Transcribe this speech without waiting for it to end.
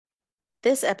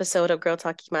This episode of Girl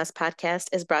Talk Mas podcast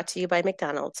is brought to you by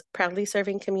McDonald's, proudly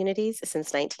serving communities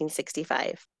since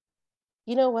 1965.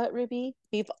 You know what, Ruby?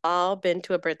 We've all been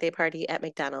to a birthday party at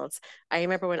McDonald's. I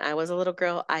remember when I was a little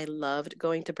girl, I loved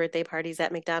going to birthday parties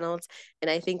at McDonald's. And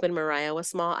I think when Mariah was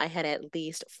small, I had at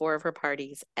least four of her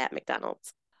parties at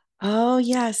McDonald's. Oh,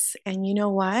 yes. And you know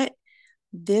what?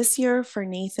 This year for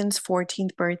Nathan's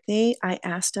 14th birthday, I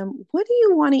asked him, "What do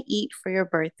you want to eat for your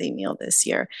birthday meal this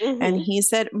year?" And Hmm. he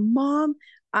said, "Mom,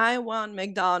 I want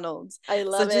McDonald's." I So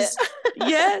love it. just,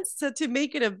 yes. So to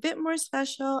make it a bit more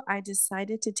special, I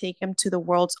decided to take him to the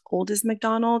world's oldest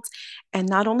McDonald's. And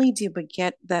not only did we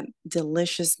get that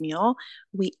delicious meal,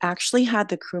 we actually had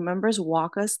the crew members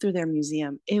walk us through their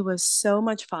museum. It was so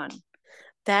much fun.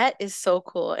 That is so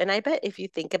cool. And I bet if you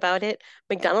think about it,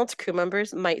 McDonald's crew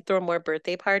members might throw more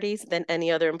birthday parties than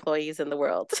any other employees in the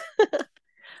world.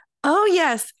 Oh,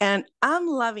 yes. And I'm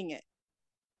loving it.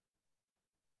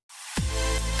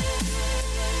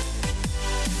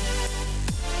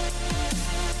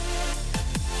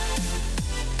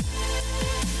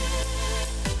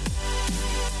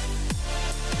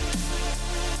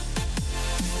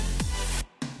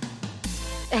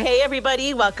 Hey,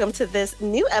 everybody, welcome to this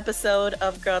new episode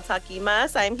of Girl Talking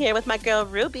Mas. I'm here with my girl,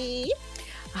 Ruby.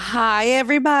 Hi,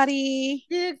 everybody.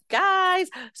 You guys.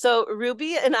 So,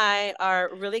 Ruby and I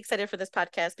are really excited for this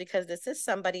podcast because this is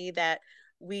somebody that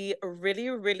we really,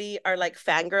 really are like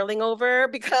fangirling over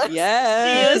because she is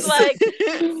Yes. like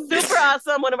super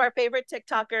awesome. One of our favorite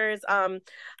TikTokers.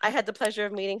 I had the pleasure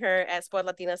of meeting her at Sport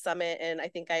Latina Summit, and I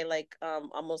think I like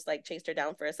almost like chased her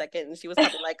down for a second, and she was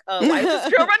probably like, why is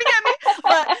this girl running at me?"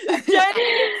 But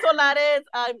Jenny Solares,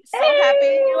 I'm so happy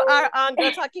you are on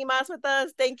Girl Talking Mas with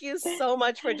us. Thank you so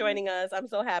much for joining us. I'm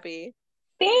so happy.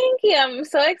 Thank you. I'm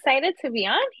so excited to be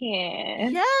on here.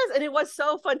 Yes, and it was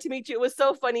so fun to meet you. It was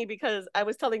so funny because I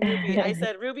was telling Ruby, I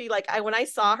said, Ruby, like when I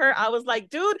saw her, I was like,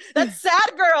 dude, that's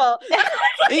sad girl.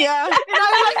 Yeah. And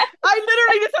I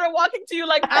literally just started walking to you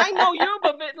like, I know you,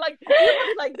 but like you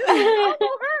were like, dude, you don't know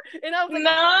her. And I was like,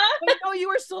 No. no, you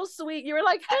were so sweet. You were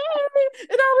like, hey.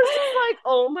 And I was just like,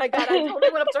 oh my God. I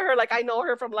totally went up to her. Like I know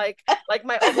her from like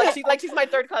she's my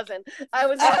third cousin. I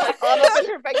was just like all up in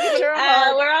her face, giving her a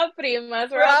hug. We're all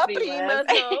primas. We're all primas.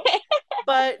 No.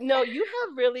 But no, you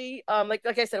have really like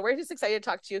I said, we're just excited to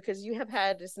talk to you because you have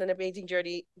had just an amazing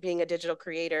journey being a digital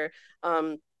creator.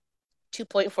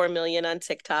 2.4 million on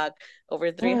TikTok, over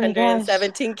Oh my gosh.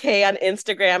 317K on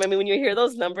Instagram. I mean, when you hear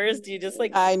those numbers, do you just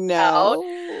like I out? know.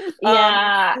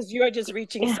 Yeah. Because you are just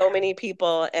reaching so many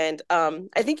people. And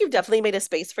I think you've definitely made a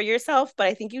space for yourself, but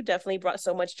I think you definitely brought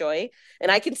so much joy.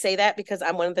 And I can say that because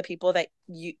I'm one of the people that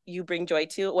you bring joy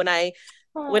to. When I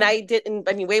didn't,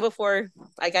 I mean, way before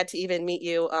I got to even meet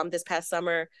you this past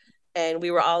summer, and we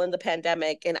were all in the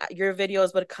pandemic, and your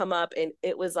videos would come up, and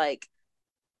it was like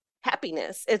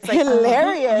happiness. It's like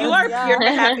Hilarious. you are Yeah. pure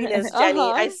happiness, Jenny.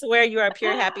 Uh-huh. I swear you are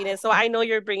pure happiness. So I know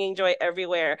you're bringing joy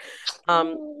everywhere.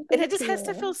 And it just has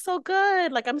to feel so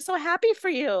good. Like I'm so happy for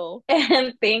you.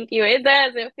 And thank you. It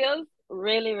does. It feels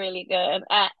really, really good.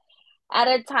 At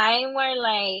a time where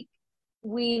like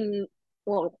we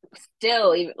well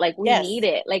still like we Yes. need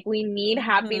it. Like we need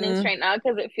happiness Mhm. right now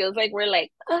because it feels like we're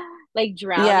like Yeah.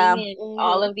 drowning in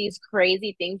all Mhm. of these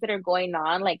crazy things that are going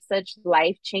on, like such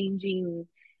life-changing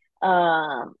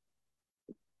um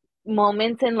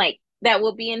moments and like that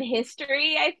will be in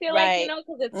history. I feel like, Right.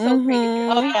 because it's so crazy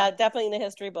right Oh Mhm. now. yeah, definitely in the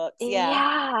history books. Yeah.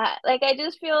 Yeah, like I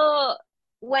just feel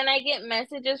when I get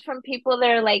messages from people,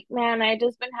 they're like, "Man, I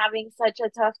just been having such a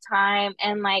tough time,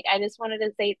 and like I just wanted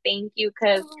to say thank you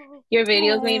because Oh, your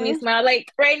videos made me Oh. smile."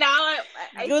 Like right now, I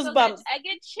still get goosebumps. I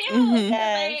get chills Mhm.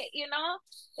 because Yes.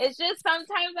 it's just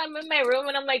sometimes I'm in my room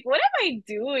and I'm like, "What am I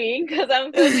doing?" Because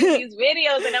I'm filming these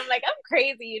videos and I'm like, I'm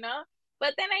crazy.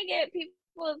 But then I get people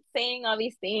saying all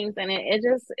these things and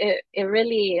it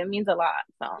really it means a lot.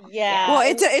 So yeah. Well,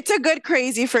 Yeah. it's a good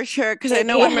crazy for sure. Because I It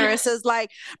know when Yeah. Marissa's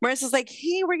like,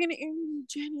 "Hey, we're gonna interview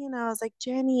Jenny," and I was like,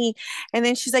 "Jenny," and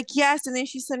then she's like, "Yes," and then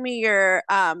she sent me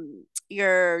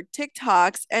your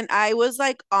TikToks, and I was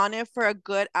like on it for a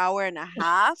good hour and a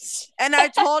half. And I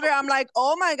told her, I'm like,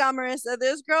 "Oh my God, Marissa,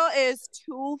 this girl is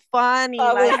too funny.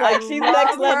 I Like, was I like, she's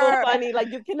next love level her." funny. Like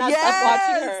you cannot stop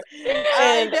watching Yes, her.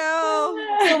 I And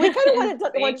know. so we kind of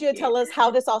want Thank you to you. tell us how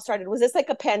this all started. Was this like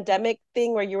a pandemic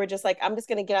thing where you were just like, I'm just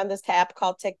gonna get on this app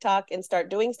called TikTok and start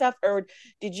doing stuff, or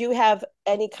did you have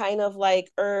any kind of like,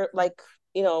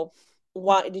 you know,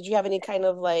 did you have any kind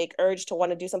of like urge to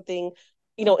want to do something,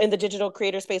 in the digital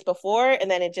creator space before,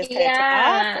 and then it just kind of took off,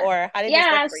 Yeah. or how did this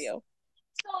work Yeah. for you?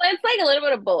 So it's like a little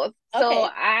bit of both. So Okay.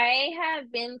 I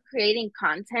have been creating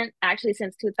content actually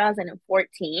since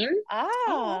 2014. Oh,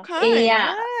 Ah, okay.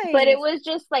 Yeah, but it nice. was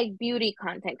just like beauty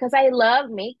content because I love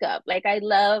makeup. Like I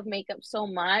love makeup so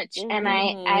much, and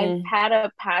Mm-hmm. I've Mm-hmm. had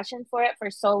a passion for it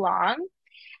for so long.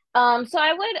 So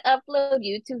I would upload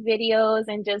YouTube videos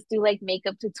and just do like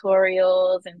makeup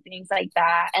tutorials and things like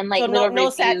that, and like So little no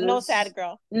reviews. sad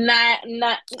girl. Not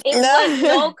it was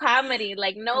no comedy,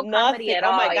 like no comedy Nothing. at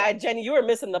Oh my all. God, Jenny, you were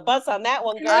missing the bus on that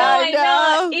one, No, girl. I I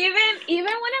know. know. Even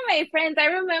one of my friends, I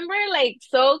remember like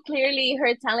so clearly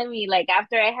her telling me like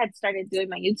after I had started doing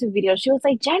my YouTube video, she was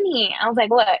like, "Jenny," I was like,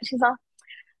 "What?" She's all,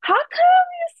 "How come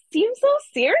you seem so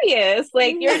serious?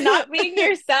 Like you're not being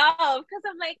yourself?" Because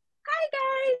I'm like, "Hi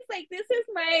guys, like this is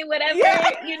my whatever, Yeah.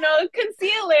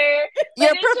 concealer." But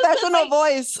Your it's just 'cause, professional like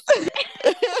voice.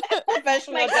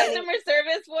 Professional my Jenny. customer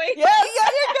service voice. Yes. Yeah,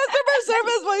 your customer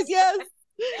service voice. Yes.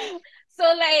 So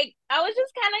like I was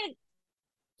just kind of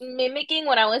mimicking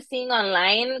what I was seeing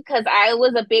online because I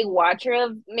was a big watcher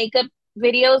of makeup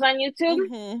videos on YouTube,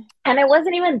 Mm-hmm. and it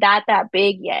wasn't even that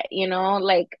big yet,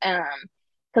 like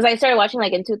because I started watching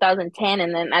like in 2010,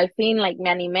 and then I've seen like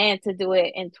Manny Man to do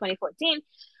it in 2014.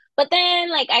 But then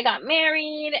like I got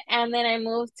married and then I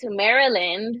moved to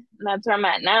Maryland. That's where I'm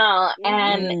at now.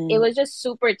 And it Mm. was just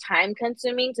super time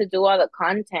consuming to do all the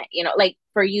content, like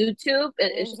for YouTube,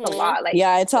 it's just a Mm-hmm. lot. Like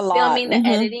Yeah, it's a the lot. filming, the Mm-hmm.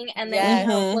 editing, and then being Yes.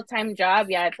 a Mm-hmm. full-time job.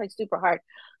 Yeah, it's like super hard.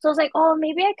 So I was like, oh,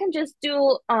 maybe I can just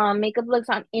do makeup looks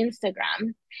on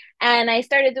Instagram. And I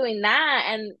started doing that,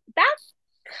 and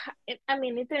I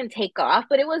mean, it didn't take off,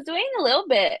 but it was doing a little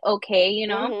bit okay.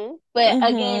 Mm-hmm. But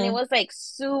again, it Mm-hmm. was like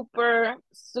super,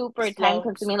 super time Slow.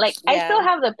 consuming. Like I still Yeah.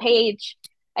 have the page.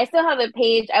 I still have the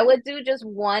page. I would do just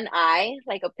one eye,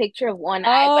 like a picture of one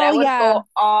eye, but I Oh would yeah, go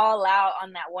all out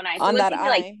on that one eye. So it on would that take me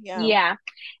like, eye. Yeah. yeah,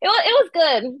 it was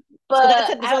good. So But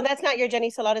so that's not your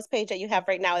Jenny Soladas page that you have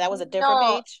right now. That was a different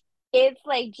no, page. it's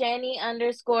like Jenny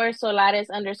underscore Solares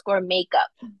underscore makeup.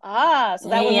 Ah, so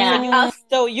that was Yeah. I'll,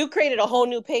 so you created a whole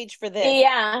new page for this.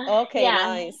 yeah. Okay, Yeah.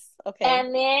 nice. Okay.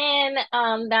 And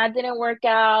then that didn't work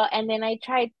out. And then I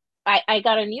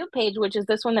got a new page, which is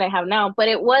this one that I have now, but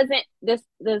it wasn't this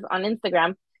on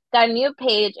Instagram. Got a new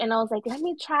page and I was like, let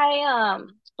me try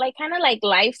like kind of like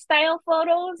lifestyle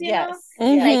photos, Yes. like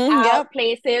Yes. Mm-hmm. out Yep.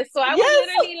 places. So I would Yes.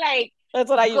 literally like That's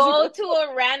what I usually go do. to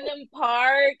a random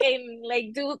park and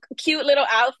like do cute little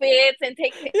outfits and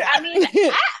take I mean,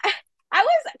 I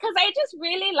was because I just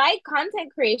really like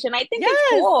content creation. I think it's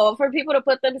Yes. cool for people to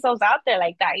put themselves out there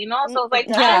like that. So it's like,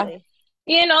 Yeah.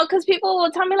 because people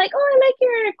will tell me like, oh, I like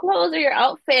your clothes or your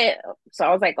outfit. So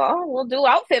I was like, oh, we'll do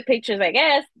outfit pictures, I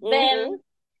guess. Mm-hmm.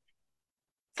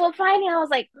 So finally, I was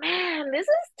like, man, this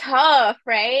is tough,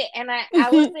 right? And I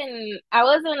was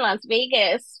in Las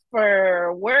Vegas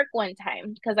for work one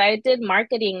time because I did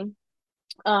marketing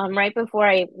right before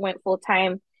I went full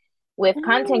time with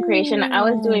content creation. I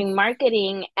was Mm. doing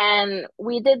marketing, and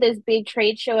we did this big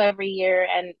trade show every year,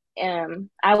 and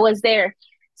I was there.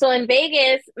 So in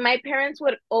Vegas, my parents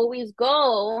would always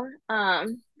go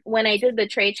when I did the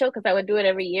trade show because I would do it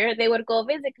every year. They would go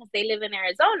visit because they live in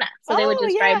Arizona, so they would Oh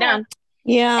just drive yeah. down.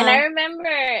 Yeah. And I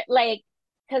remember like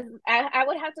because I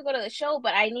would have to go to the show,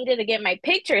 but I needed to get my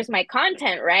pictures, my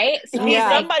content, right? So You I need was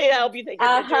like, somebody to help you take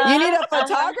your pictures. You need a uh-huh.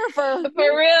 photographer.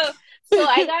 For real. So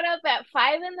I got up at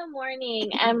 5 in the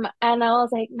morning and I was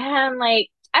like, man, like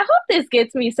I hope this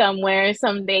gets me somewhere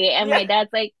someday. And Yeah. my dad's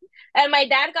like, and my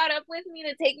dad got up with me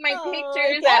to take my Oh,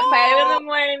 pictures yeah. at 5 in the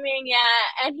morning.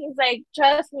 Yeah. And he's like,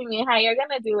 trust me, Mija, you're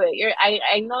gonna do it.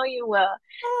 I know you will.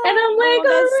 And I'm like, Oh,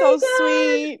 that's oh my so God.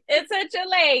 sweet. It's such a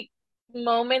like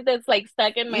moment that's like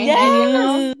stuck in my head,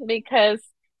 Yes. because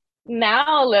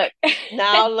now look.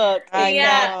 Now look, I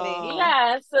exactly. know.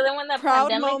 Yeah. So then when the Proud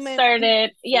pandemic moment.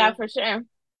 started, yeah, Mm. for sure.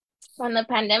 When the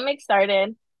pandemic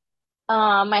started,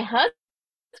 my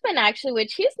husband actually,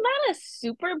 which he's not a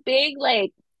super big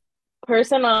like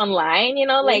person online,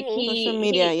 like Mhm. Social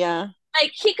media, yeah.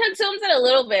 he consumes it a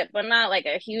little bit, but not like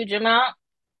a huge amount.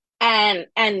 And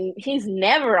he's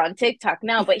never on TikTok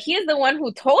now, but he's the one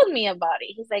who told me about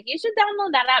it. He's like, you should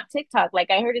download that app TikTok. Like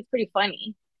I heard it's pretty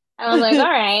funny. I was like, all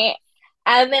right.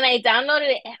 And then I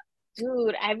downloaded it.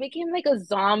 Dude, I became like a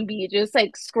zombie, just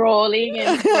like scrolling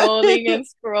and scrolling and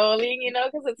scrolling,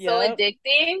 because it's so Yep.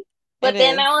 addicting. But It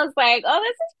then is. I was like, oh,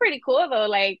 this is pretty cool though.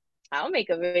 Like, I'll make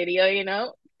a video.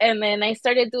 And then I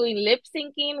started doing lip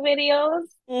syncing videos.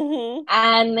 Mhm.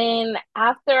 And then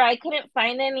after I couldn't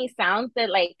find any sounds that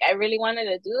like I really wanted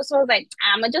to do, so I was like,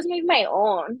 I'm gonna just make my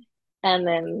own. And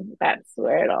then that's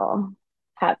where it all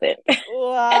happened.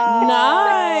 Wow.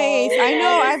 Nice. I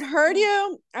know. That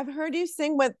is- heard you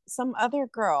sing with some other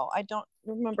girl. I don't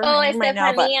remember her Oh, name right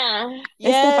now, but Estefania.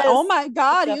 Yes, oh my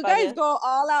God, you guys Stefania. go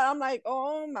all out. I'm like,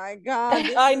 oh my God,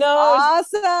 this I is know.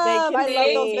 awesome. They I can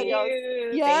love those sing. videos. you.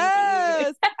 Thank you.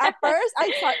 Yes. At first,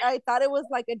 I thought it was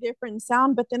like a different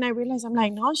sound, but then I realized I'm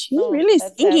like, no, she's No, really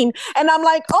that's singing, and I'm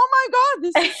like, oh my God,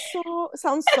 this is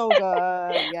sounds so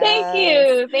good. Thank Yes.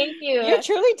 you. Thank you. You're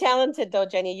truly talented though,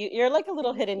 Jenny. You're like a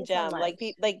little Thank hidden you so gem. much.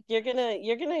 Like you're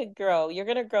gonna grow. You're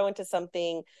gonna grow into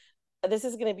something. This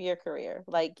is gonna be your career.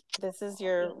 Like this is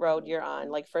your road you're on.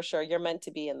 Like for sure, you're meant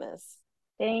to be in this.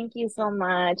 Thank you so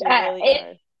much. You really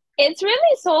are. It's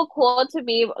really so cool to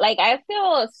be like, I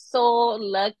feel so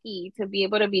lucky to be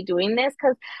able to be doing this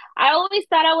because I always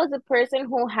thought I was a person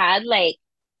who had like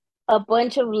a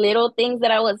bunch of little things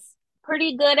that I was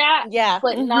pretty good at, Yeah.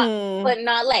 but Mhm.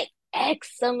 not like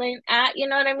excellent at, you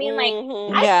know what I mean? Like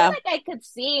Mhm. I Yeah. feel like I could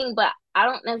sing, but I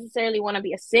don't necessarily want to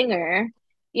be a singer,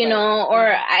 you Right. know,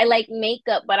 or I like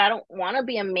makeup, but I don't want to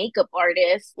be a makeup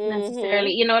artist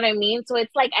necessarily, you know what I mean? So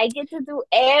it's like I get to do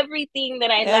everything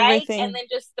that I like and Everything. then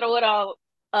just throw it all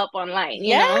up online, you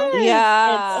Yes. know? It's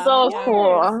Yeah. so Yeah.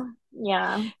 cool.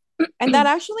 Yeah. And that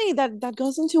actually that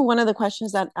goes into one of the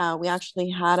questions that we actually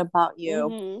had about you.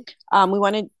 Mhm. We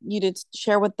wanted you to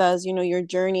share with us, your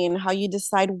journey and how you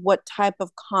decide what type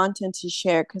of content to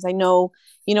share. Because I know,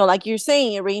 like you're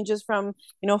saying, it ranges from,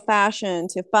 fashion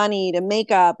to funny to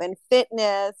makeup and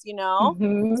fitness.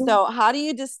 Mhm. So how do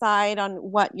you decide on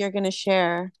what you're going to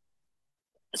share?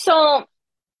 So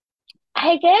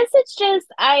I guess it's just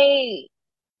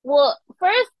well,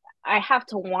 first I have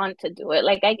to want to do it.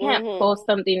 Like I can't Mhm. post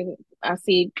something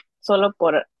así solo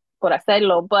por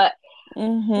hacerlo, but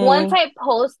once Mm-hmm. I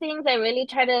post things, I really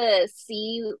try to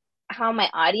see how my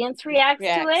audience reacts to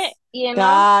it, Reacts. you know?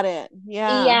 Got it.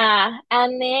 Yeah. Yeah.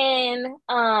 And then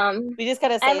We just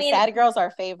gotta I say, mean, sad girl's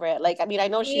our favorite. Like, I mean, I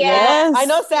know she's like, yeah. I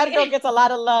know Yes. sad girl gets a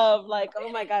lot of love. Like, oh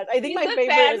my god, I think She's my a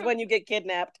favorite sad is when you get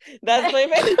kidnapped. That's my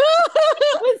favorite.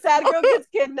 When sad girl gets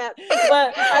kidnapped.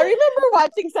 But I remember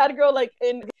watching sad girl like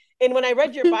in when I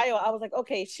read your bio, I was like,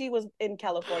 okay, she was in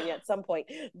California at some point.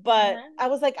 But Uh-huh. I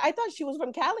was like, I thought she was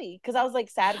from Cali because I was like,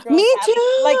 sad girl, Me Cali.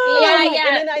 Like, I'm Yeah, too. like,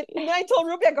 and yeah. then I told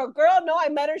Ruby, I go, girl, no, I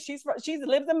met her. She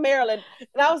lives in Maryland,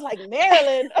 and I was like,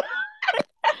 Maryland.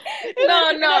 No,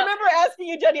 And I no. remember asking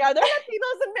you, Jenny, are there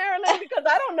Latinos in Maryland? Because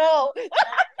I don't know.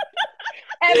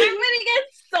 Everybody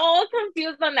gets so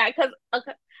confused on that because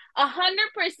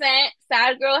 100%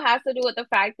 sad girl has to do with the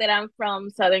fact that I'm from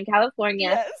Southern California.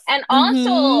 Yes. And also,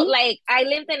 Mm-hmm. like, I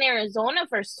lived in Arizona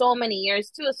for so many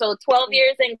years too. So 12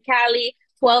 years in Cali,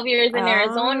 12 years in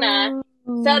Arizona,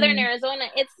 Southern Oh. Arizona.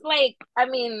 It's like, I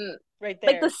mean, Right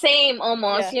like there. the same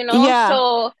almost, Yeah. you know? Yeah.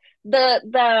 So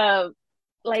the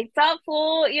like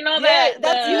thoughtful, you know, Yeah,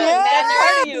 that's you. the That's part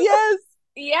manner. of you. Yes.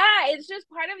 Yeah, it's just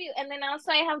part of you. And then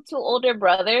also I have two older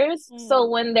brothers. So Mm.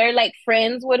 when their like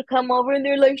friends would come over and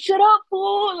they're like, shut up,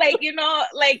 fool. Like, you know,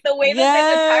 like the way that they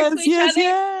would talk to each Yes. other,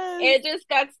 Yes. it just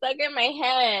got stuck in my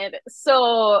head.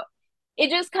 So it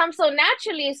just comes so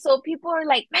naturally. So people are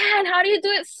like, man, how do you do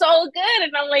it so good?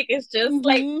 And I'm like, it's just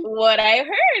like Mm-hmm. what I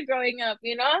heard growing up,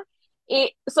 you know?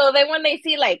 So then when they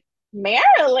see like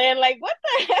Maryland, like what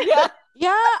the heck? Yeah. Yeah,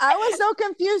 I was so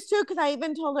confused too because I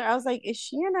even told her, I was like, is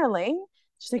she in LA?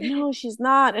 She's like, no, she's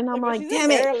not. And I'm Like, like, she's in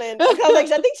damn it. Maryland. I was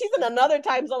like, I think she's in another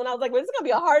time zone. I was like, well, this is gonna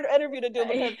be a hard interview to do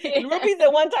because Ruby's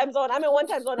in one time zone. I'm in one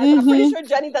time zone. I said, I'm pretty Mm-hmm. sure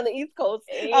Jenny's on the East Coast.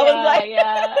 I was Yeah, like,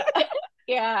 yeah.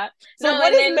 Yeah. so No, what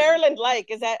and is then Maryland like?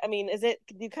 Is that, I mean, is it,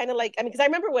 you kind of like, I mean, because I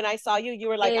remember when I saw you, you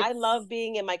were like, I it's love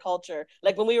being in my culture.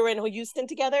 Like when we were in Houston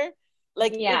together,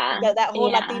 like yeah, that whole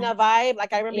yeah, Latina vibe.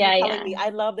 Like I remember you yeah, telling yeah. me, I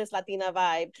love this Latina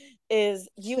vibe. Do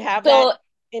you have that So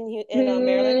in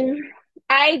Maryland? mm,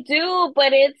 I do,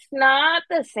 but it's not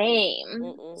the same.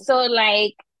 Mm-mm. So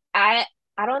like I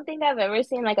I don't think I've ever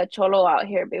seen like a cholo out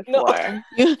here No, before.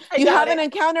 You I you doubt haven't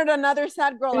it. encountered another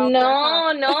sad girl out there,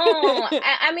 huh? No, no.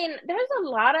 I mean, there's a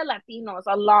lot of Latinos,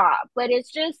 a lot, but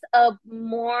it's just a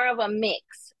more of a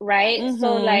mix, Got right? it. So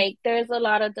Mm-hmm. like there's a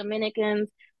lot of Dominicans,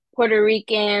 Puerto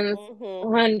Ricans, Mm-hmm.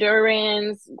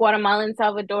 Hondurans, Guatemalan,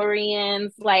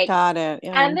 Salvadorians, like, Got it.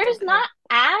 Yeah. and there's Okay. not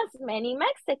as many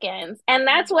Mexicans. And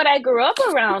that's what I grew up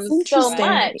It's around so interesting.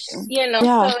 Right. much, you know? So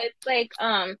Yeah. it's like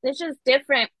it's just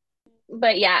different.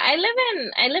 But yeah, I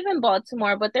live in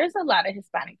Baltimore, but there's a lot of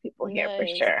Hispanic people here for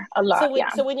Nice. sure. A lot, yeah.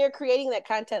 So when you're creating that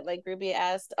content, like Ruby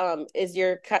asked, is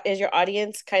your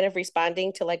audience kind of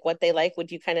responding to like what they like?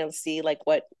 Would you kind of see like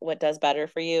what does better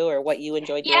for you or what you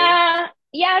enjoy doing? Yeah,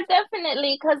 yeah,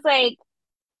 definitely. Cause like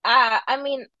I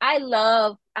mean, I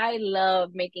love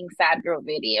making sad girl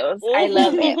videos. I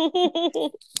love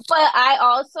it. But I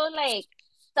also like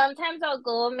sometimes I'll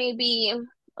go maybe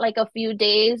like a few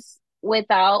days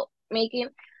without making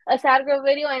a sad girl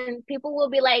video, and people will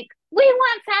be like, we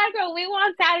want sad girl, we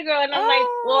want sad girl. And I'm like,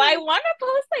 well, I Oh. want to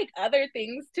post like other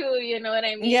things too, you know what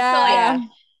I mean? So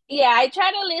Yeah. I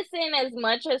try to listen as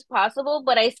much as possible,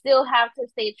 but I still have to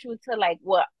stay true to like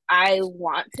what I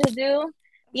want to do,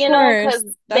 you know, because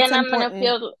That's then I'm gonna important.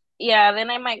 feel, then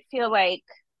I might feel like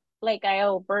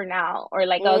I'll burn out or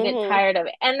like I'll get Mm-hmm. tired of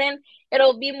it. And then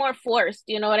it'll be more forced,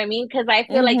 you know what I mean? Because I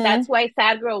feel like Mm-hmm. that's why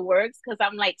Sad Girl works, because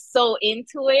I'm like so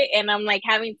into it and I'm like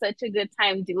having such a good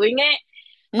time doing it.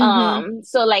 Mm-hmm.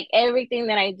 So like everything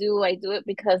that I do it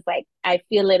because like I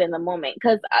feel it in the moment.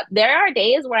 Because there are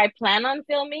days where I plan on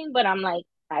filming, but I'm like,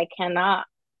 I cannot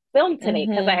film today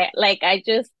because Mm-hmm. I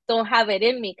just don't have it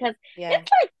in me, because Yeah,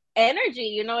 it's like energy,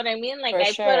 you know what I mean? Like for I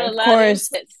put sure. a Of lot into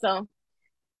course. it. So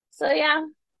yeah,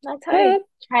 that's how I Good.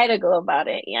 try to go about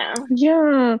it. Yeah.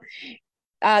 Yeah.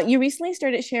 You recently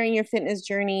started sharing your fitness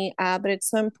journey, but it's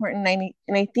so important.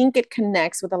 And I think it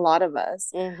connects with a lot of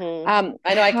us. Mm-hmm.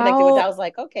 I know I connected with that. I was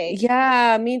like, okay.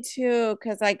 Yeah, me too.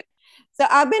 Cause like, so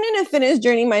I've been in a fitness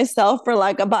journey myself for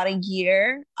like about a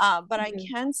year, but I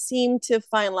can't seem to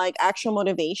find like actual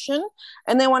motivation.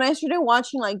 And then when I started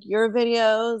watching like your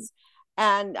videos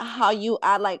and how you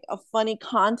add like a funny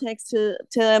context to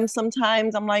them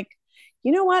sometimes, I'm like,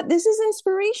 you know what? This is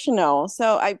inspirational.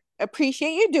 So I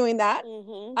appreciate you doing that.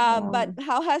 Mm-hmm. But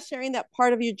how has sharing that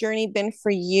part of your journey been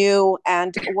for you,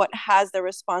 and what has the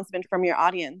response been from your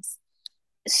audience?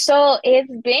 So it's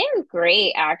been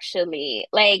great actually.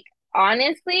 Like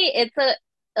honestly, it's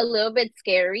a little bit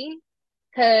scary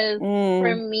because for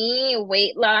Mm, me,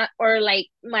 weight loss or like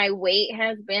my weight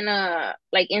has been a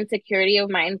like insecurity of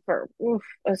mine for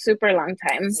a super long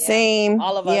time. Yeah, same.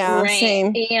 all of us. Yeah, Right.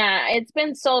 same. Yeah, it's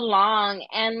been so long,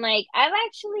 and like I've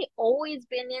actually always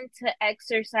been into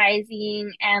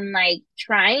exercising and like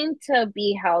trying to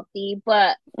be healthy,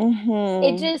 but Mm-hmm.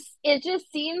 it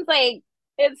just seems like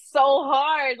it's so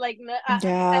hard. Like I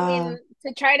Yeah. mean,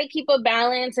 to try to keep a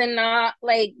balance and not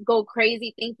like go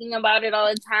crazy thinking about it all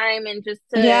the time, and just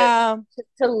Yeah.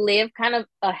 to live kind of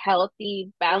a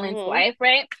healthy, balanced Mm-hmm. life,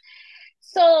 right?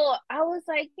 So I was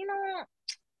like,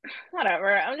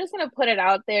 whatever. I'm just gonna put it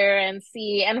out there and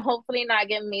see, and hopefully not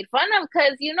get made fun of,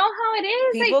 because you know how it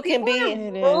is. Like People can people are be.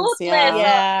 It is. ruthless,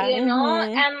 Yeah. Yeah. you know,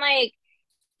 Mm-hmm. and like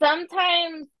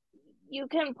sometimes you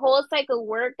can post like a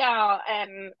workout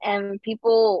and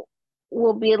people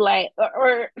will be like,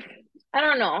 or I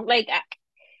don't know, Like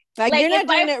like you're if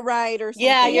not I doing it right or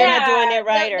Yeah, something. you're not Yeah. doing yeah, it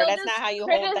right, or they'll that's not just how you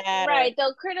hold that, or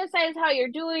they'll criticize how you're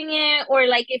doing it, or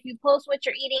like if you post what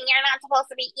you're eating, you're not supposed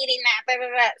to be eating that, blah,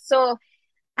 blah, blah. So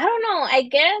I don't know. I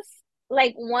guess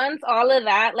like once all of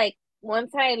that, like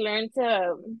once I learned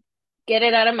to get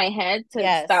it out of my head to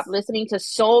stop yes. listening to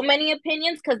so many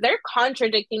opinions, because they're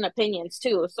contradicting opinions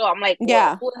too. So I'm like, well,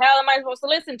 Yeah. who the hell am I supposed to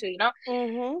listen to? You know?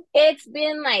 Mm-hmm. It's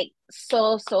been like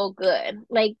so good.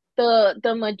 Like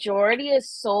the majority is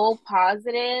so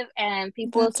positive, and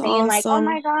people That's saying like, "Oh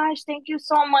my awesome. gosh, thank you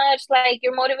so much. Like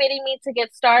you're motivating me to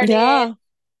get started." Yeah.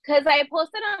 Because I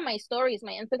posted on my stories,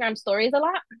 my Instagram stories a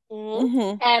lot. Mm-hmm.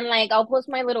 Mm-hmm. And like I'll post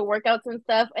my little workouts and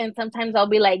stuff, and sometimes I'll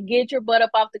be like, "Get your butt up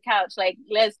off the couch, like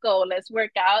let's go, let's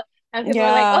work out." And people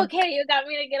are like, Yeah. "Okay, you got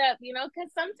me to get up," you know,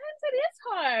 because sometimes it is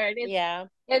hard. Yeah.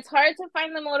 It's hard to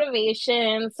find the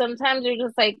motivation. Sometimes you're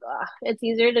just like, ugh, it's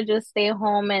easier to just stay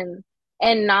home and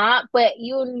not. But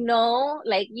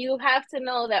like you have to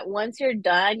know that once you're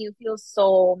done, you feel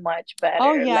so much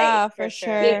Oh better. Like yeah, for For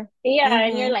sure. sure. yeah,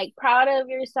 and you're Mm-hmm. like proud of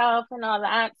yourself and all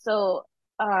that. So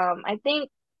I think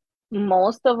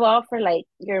most of all for like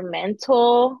your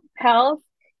mental health,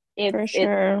 For it's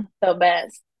sure. the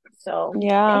best. So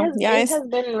Yeah. Yeah. it has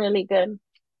been really good.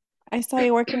 I saw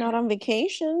you working out on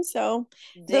vacation, so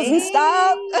it doesn't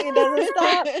stop. Dang, it doesn't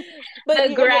stop. But The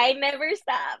you, grind never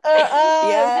stops. for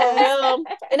Yes. real.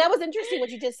 And that was interesting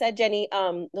what you just said, Jenny.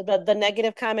 The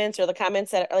negative comments or the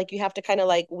comments that like you have to kind of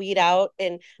like weed out.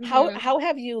 And Hmm. how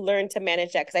have you learned to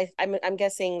manage that? Because I'm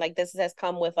guessing like this has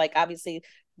come with like obviously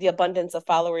the abundance of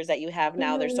followers that you have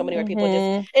now. There's so many more people just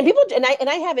Mm-hmm. and people and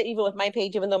I have it even with my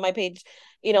page, even though my page,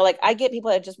 like I get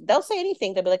people that just they'll say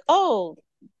anything. They'll be like, oh,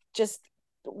 just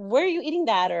where are you eating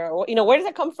that, or where does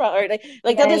that come from, or like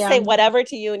they'll Yeah, just yeah. say whatever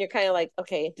to you and you're kind of like,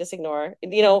 okay, just ignore,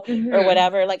 or Hmm.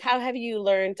 whatever. Like how have you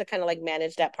learned to kind of like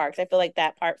manage that part? 'Cause I feel like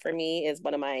that part for me is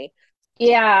one of my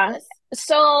Yeah. yes.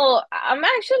 So I'm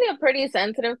actually a pretty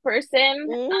sensitive person.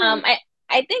 Mm,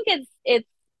 I think it's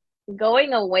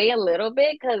going away a little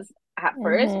bit, because at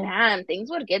first, Mm-hmm. man,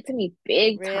 things would get to me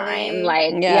big time. really.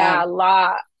 Like, Yeah. yeah, a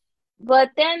lot.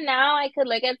 But then now I could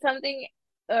look at something,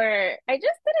 or I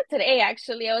just did it today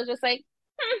actually. I was just like,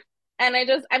 hmm, and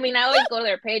I mean, I always go to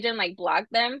their page and like block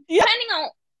them, Yeah.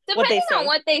 What they depending say. on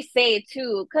what they say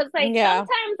too. Because like Yeah.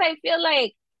 sometimes I feel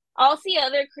like I'll see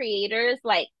other creators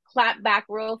like clap back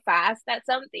real fast at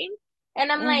something,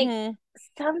 and I'm like, Mhm.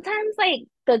 sometimes like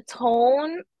the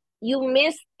tone, you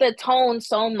miss the tone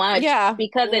so much Yeah.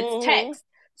 because it's Mhm. text.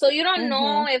 So you don't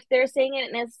know Mhm. if they're saying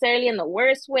it necessarily in the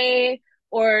worst way,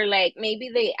 or like maybe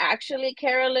they actually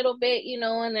care a little bit, you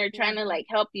know, and they're trying to Mhm. like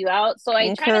help you out. So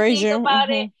I try to Encourage think you. about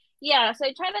it. Mhm. Yeah, so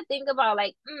I try to think about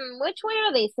like, which way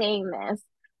are they saying this?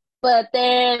 But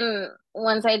then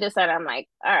once I decide, I'm like,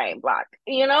 all right, block,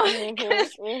 you know, Mhm.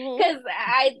 Mhm. because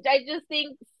I just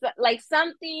think like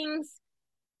some things,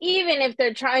 even if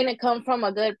they're trying to come from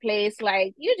a good place,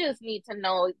 like you just need to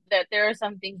know that there are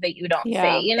some things that you don't say.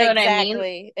 Yeah. You know what I mean?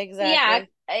 Exactly. Yeah, Exactly.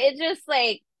 it just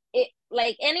like it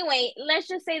like anyway, let's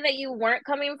just say that you weren't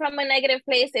coming from a negative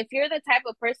place. If you're the type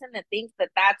of person that thinks that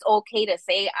that's okay to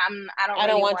say, I don't I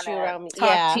don't really want want you to around me.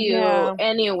 talk to Yeah. you Yeah.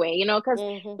 anyway, you know, because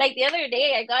Mhm. like the other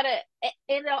day I got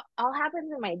it all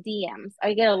happens in my DMs.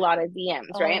 I get a lot of DMs,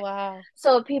 Oh right? wow.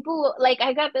 So people like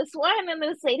I got this one and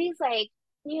this lady's like,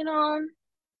 you know,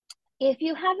 if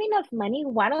you have enough money,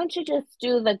 why don't you just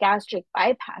do the gastric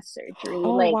bypass surgery?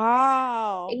 Oh Like,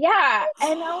 wow. yeah.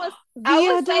 And I The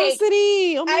was like,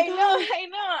 audacity. Oh my I know, God. I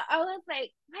know. I was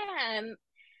like, man,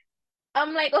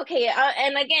 I'm like, okay.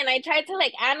 And again, I tried to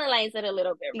like analyze it a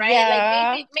little bit, right? Like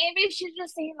Yeah. maybe she's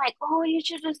just saying like, oh, you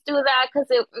should just do that because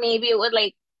maybe it would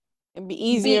like It'd be be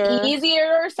easier,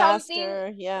 easier or something,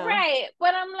 faster. Yeah. right?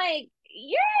 But I'm like,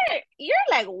 you're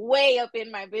like way up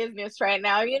in my business right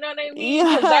now. You know what I mean?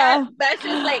 Because Yeah. that's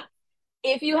just like,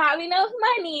 if you have enough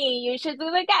money, you should do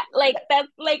the like that's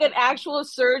like an actual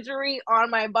surgery on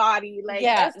my body. Like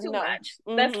Yeah. that's too No. much.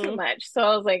 That's too Mhm. much. So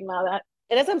I was like, no, that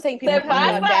And that's what I'm saying. People se have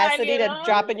the Mhm. pasan, audacity you to know?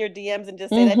 drop in your DMs and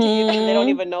just say that to you, and they don't Mhm.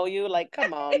 even know you. Like,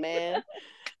 come on, man.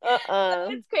 Uh-uh.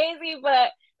 It's crazy,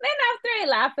 but then after I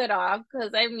laugh it off,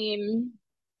 because I mean,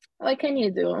 what can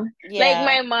you do? Like Yeah.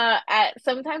 my mom,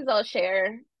 sometimes I'll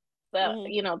share the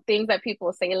Mhm. things that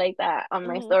people say like that on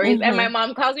my Mhm. stories, and my Mhm.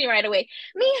 mom calls me right away,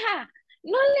 Mija,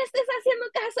 no le estés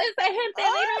haciendo caso a esa gente. They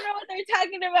don't know what they're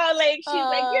talking about. Like she's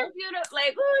like, Uh, you're beautiful.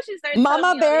 Like, oh, she starts telling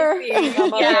Mama me all these bear. things.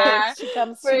 Mama Bear, Yeah, she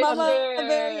comes. for She comes. Mama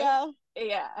bear. sure. Yeah.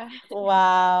 Yeah.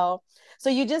 Wow. So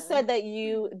you just said that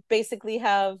you basically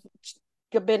have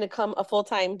become a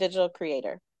full-time digital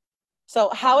creator. So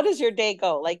how does your day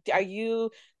go? Like, are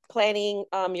you planning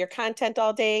your content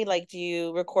all day? Like, do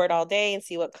you record all day and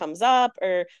see what comes up,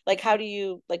 or like how do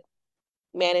you like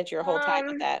manage your whole time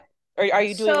with Um. that? Or are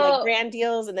you doing like So brand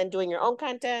deals and then doing your own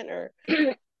content, or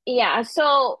yeah.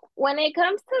 So when it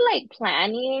comes to like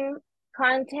planning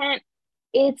content,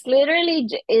 it's literally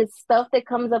it's stuff that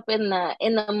comes up in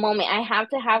the moment. I have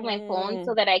to have my phone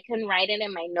so Mm. that I can write it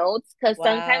in my notes because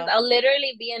sometimes wow. I'll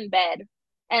literally be in bed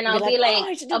and And be I'll like, be oh, like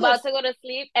I should do about this. to go to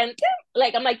sleep and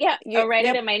like I'm like, yeah, Yeah. I'll write it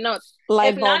Yep. in my notes. If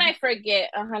Light not, bulb. I forget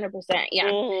 100%.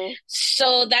 Yeah. Hmm.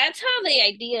 So that's how the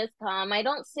ideas come. I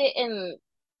don't sit and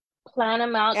plan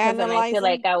them out because then I Analyze feel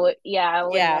like them. I would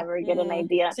Yeah. never get an Mm.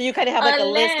 idea So you kind of have like a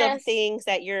list of unless, things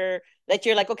that you're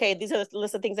like, okay, these are the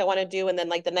list of things I want to do, and then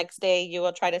like the next day you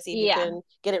will try to see if you yeah. can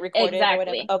get it recorded or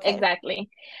whatever. Exactly, Okay. exactly.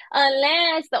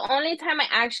 Unless the only time I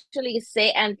actually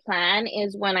sit and plan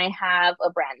is when I have a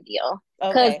brand deal.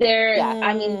 Because Okay. they're, Yeah.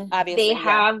 I mean, Mm. they Obviously, yeah.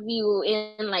 have you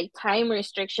in like time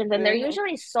restrictions and they're Hmm.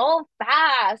 usually so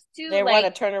fast too. They want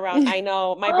Like, to turn around. I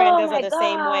know my brand oh deals are my the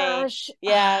same way. gosh.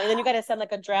 Yeah. And then you got to send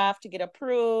like a draft to get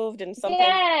approved and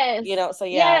sometimes, Yes, so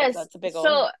yeah, yes. that's a big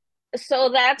old. So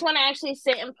that's when I actually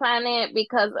sit and plan it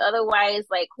because otherwise,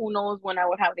 like, who knows when I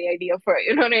would have the idea for it.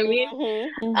 You know what I mean?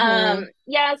 Hmm. Mhm.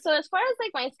 Yeah, so as far as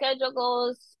like my schedule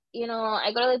goes, you know,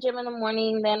 I go to the gym in the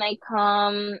morning, then I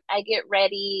come, I get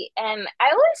ready, and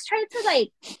I always try to like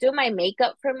do my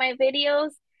makeup for my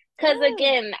videos because Oh,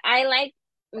 again, I like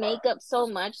makeup so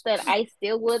much that I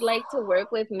still would like to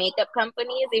work with makeup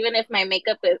companies even if my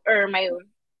makeup is or my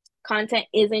content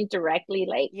isn't directly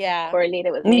like yeah.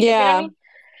 correlated with makeup, you know what I Yeah. mean?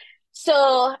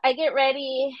 So I get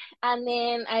ready and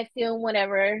then I film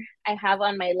whatever I have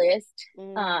on my list.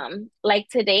 Mm. Like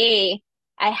today,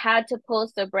 I had to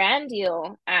post a brand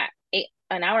deal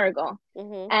an hour ago.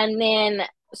 Hmm. And then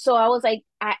so I was like,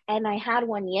 I had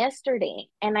one yesterday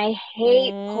and I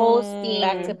hate Back to posting.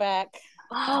 Mm. back.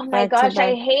 Oh my Back to gosh,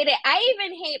 I back. hate it. I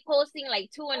even hate posting like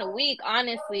two in a week,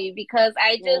 honestly, because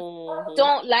I just Hmm.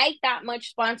 don't like that much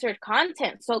sponsored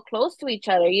content so close to each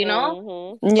other, you know?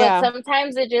 Hmm. But Yeah.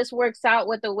 sometimes it just works out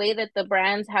with the way that the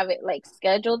brands have it like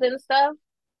scheduled and stuff.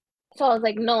 So I was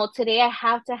like, no, today I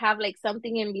have to have like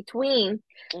something in between.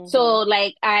 So Hmm.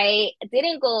 like I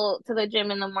didn't go to the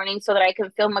gym in the morning so that I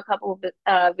can film a couple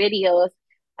of videos.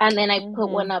 and then I put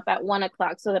one up at 1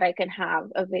 o'clock so that I can have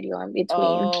a video in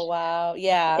between. Oh, wow.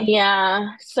 Yeah. Yeah,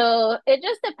 so it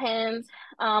just depends.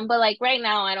 But like right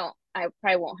now, I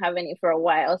probably won't have any for a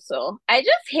while. So I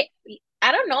just hit,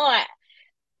 I don't know.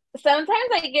 Sometimes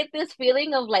I get this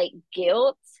feeling of like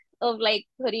guilt of like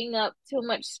putting up too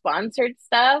much sponsored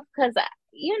stuff because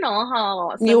you know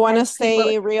how You want to sometimes people,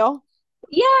 stay real,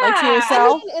 like to yeah, I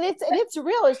yourself, mean, and it's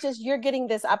real. It's just you're getting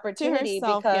this to opportunity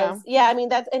herself. because yeah, I mean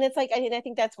that's and it's like I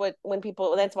think that's what when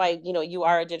people that's why you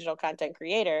are a digital content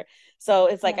creator. So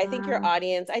it's like I think your yeah,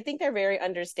 audience, I think they're very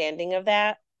understanding of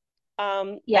that.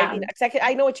 yeah,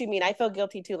 I know what you mean. I feel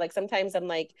guilty too. Like sometimes I'm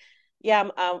like, yeah,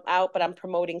 I'm out, but I'm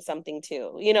promoting something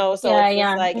too. So yeah, it's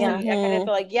just yeah, like so yeah, I kind of Mhm.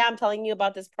 feel like yeah, I'm telling you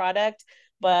about this product,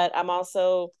 but I'm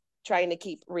also trying to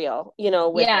keep real,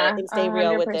 with it yeah, and stay a real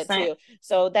hundred with it percent. too.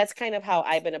 So that's kind of how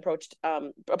I've been approached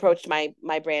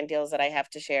my brand deals that I have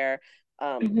to share.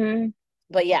 Um, Hmm.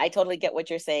 but yeah, I totally get what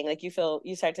you're saying. Like you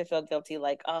start to feel guilty,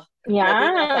 like, oh, am I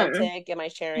being Yeah, authentic? Am I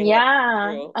sharing what's yeah,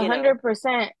 true? a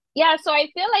 100%. Yeah, so I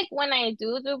feel like when I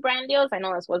do brand deals, I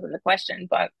know this wasn't the question,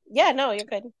 but Yeah, no, you're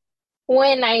good.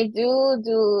 when I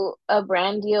do a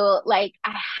brand deal, like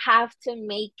I have to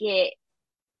make it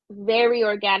very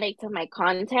organic to my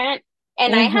content.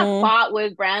 And I have Mhm. fought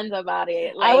with brands about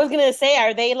it. I Like, was gonna say,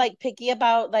 are they like picky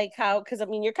about like how? Because I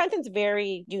mean, your content's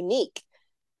very unique.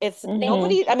 It's Mhm.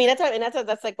 nobody. I mean,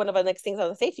 that's like one of the next things I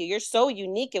was gonna say to you. You're so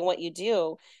unique in what you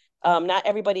do. Not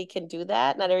everybody can do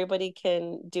that. Not everybody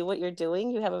can do what you're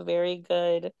doing. You have a very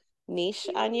good niche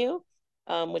on you,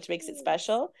 which makes it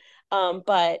special.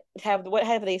 But what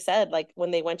have they said like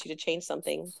when they want you to change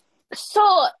something?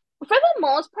 so for the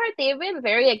most part, they've been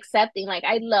very accepting. Like,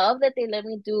 I love that they let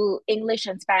me do English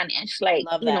and Spanish. Like,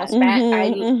 Love that.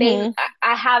 Mhm. Mhm.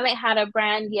 I haven't had a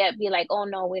brand yet be like, oh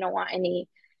no, we don't want any,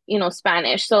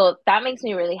 Spanish. So that makes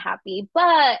me really happy.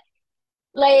 But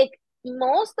like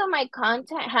most of my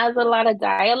content has a lot of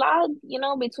dialogue,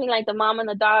 between like the mom and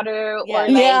the daughter, or Yes.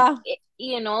 like,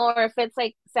 Yeah. or if it's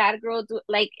like sad girl,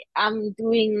 like I'm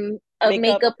doing a Makeup.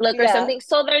 makeup look or Yeah. something.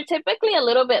 So they're typically a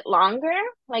little bit longer,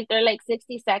 like they're like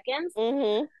 60 seconds.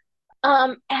 Mm-hmm.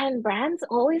 And brands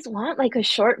always want like a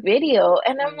short video.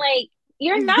 And I'm like,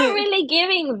 you're not really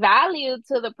giving value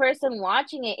to the person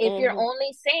watching it if you're Mm-hmm.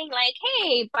 only saying like,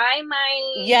 hey, buy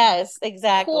my Yes, cool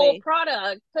exactly.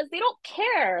 product, because they don't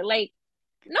care. Like,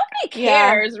 nobody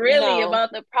Yeah. cares really No,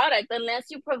 about the product unless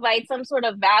you provide some sort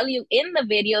of value in the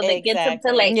video that gets them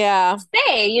to exactly. like Yeah.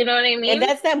 stay, you know what I And mean?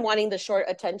 that's them wanting the short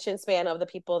attention span of the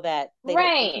people that some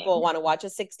Right, people want to watch a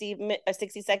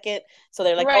 60-second. So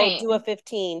they're like, oh, right. do a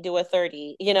 15, do a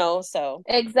 30, so.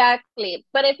 Exactly.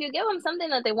 But if you give them something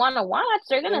that they want to watch,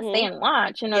 they're gonna stay Hmm. and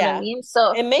watch, you know what I Yeah. mean?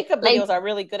 So And makeup like, videos are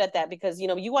really good at that because, you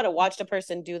want to watch the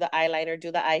person do the eyeliner,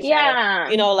 do the eyeshadow,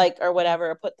 yeah. like, or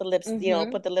whatever, put the lips,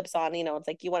 Mm-hmm. put the lips on, it's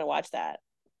like you want to watch that.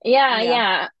 Yeah, Yeah.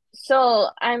 yeah. So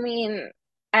I mean,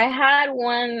 I had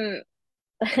one.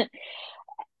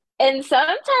 And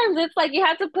sometimes it's like you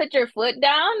have to put your foot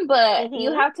down, but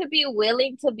you Hmm. have to be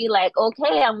willing to be like,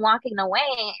 okay, I'm walking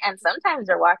away. And sometimes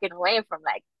you're walking away from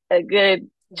like a good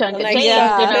chunk A of nice change,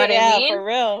 chunk you of Yeah. know it. what I Yeah, mean? for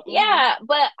real. Hmm. Yeah,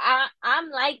 but I'm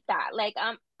like that. Like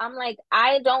I'm like,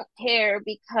 I don't care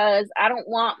because I don't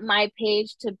want my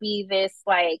page to be this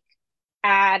like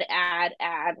ad, ad,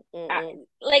 ad, ad. Mm-mm.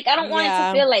 Like I don't want it to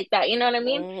Yeah. feel like that, you know what I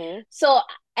mean? Hmm. So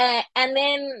and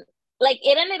then like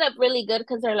it ended up really good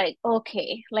because they're like,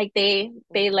 okay, like they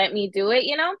let me do it,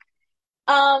 you know?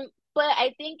 Um, but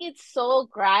I think it's so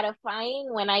gratifying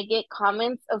when I get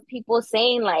comments of people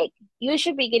saying like, you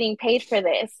should be getting paid for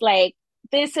this. Like,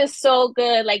 this is so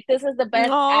good. Like, this is the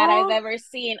best ad I've Oh. ever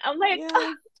seen. I'm like, oh,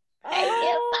 Yeah. thank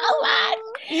you so much.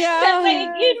 Oh, Cause Yeah. like,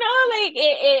 yes. like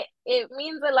it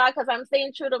means a lot because I'm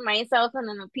staying true to myself and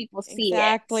then the people see it.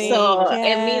 Exactly. So Hmm.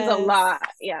 it means a Yes. lot.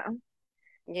 Yeah.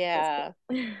 Yeah.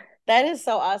 That is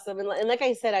so awesome. And like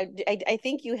I said, I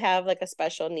think you have like a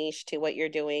special niche to what you're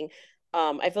doing.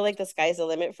 I feel like the sky's the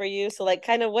limit for you. So like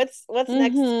kind of what's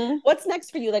next? Mhm. What's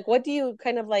next for you? Like what do you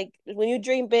kind of like when you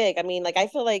dream big? I mean, like I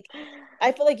feel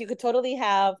like you could totally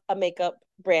have a makeup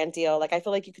brand deal. Like I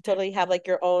feel like you could totally have like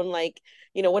your own like,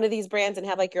 one of these brands and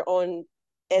have like your own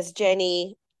as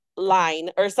Jenny line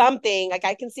or something. Like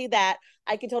I can see that.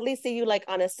 I can totally see you like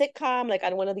on a sitcom, like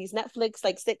on one of these Netflix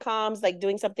like sitcoms, like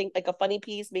doing something like a funny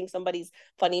piece, being somebody's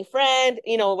funny friend,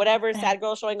 whatever, sad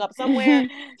girl showing up somewhere.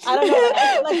 I don't know.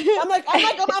 Like I feel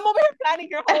like I'm over here planning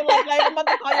your whole life. Like I'm about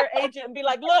to call your agent and be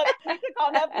like, look, we need to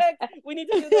call Netflix. We need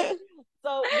to do this.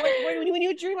 So when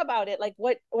you dream about it. Like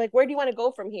where do you want to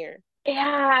go from here?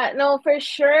 Yeah, no, for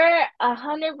sure,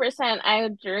 100%. I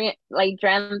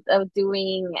dreamt of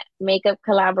doing makeup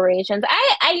collaborations.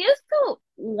 I used to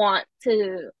want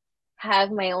to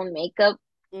have my own makeup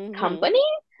company.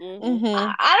 I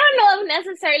don't know if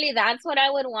necessarily that's what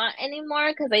I would want anymore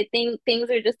because I think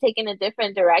things are just taking a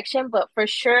different direction. But for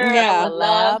sure, I would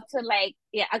love to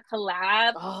a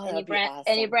collab. Oh,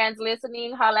 any brands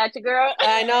listening, holla at your girl.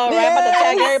 I know, right? I'm about to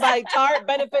tag everybody. Tarte,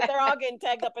 Benefit, they're all getting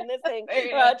tagged up in this thing.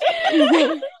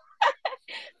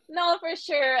 No, for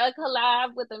sure, a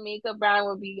collab with a makeup brand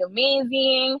would be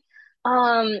amazing.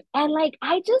 And like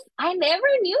I never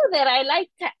knew that I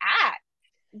like to act.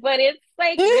 But it's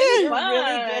like really You're fun. really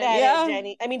good at it,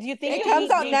 Jenny. I mean, do you think it comes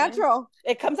out natural?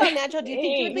 It comes out natural. Do you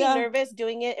think you would be nervous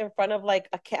doing it in front of like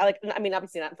I mean,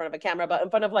 obviously not in front of a camera, but in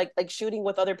front of like shooting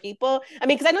with other people? I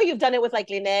mean, because I know you've done it with like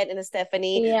Lynette and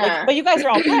Stephanie, but you guys are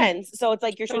all friends, so it's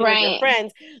like you're shooting with your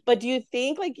friends. But do you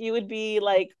think like you would be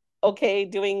like okay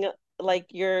doing like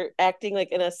you're acting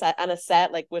like on a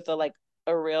set like with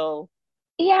a real?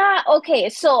 Yeah. Okay.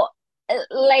 So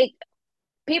like.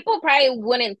 People probably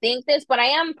wouldn't think this, but I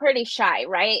am pretty shy,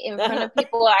 right? In front of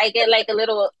people, I get like a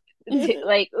little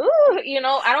like, ooh,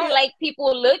 I don't like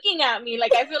people looking at me.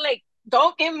 Like, I feel like,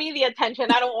 don't give me the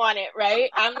attention. I don't want it,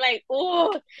 right? I'm like,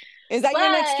 ooh. Is that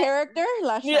your next character?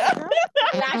 La Shy Girl?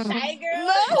 La Shy Girl?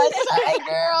 La Shy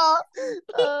Girl.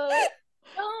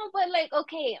 No, but like,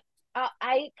 okay,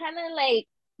 I kind of like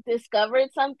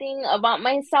discovered something about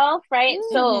myself, right?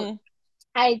 So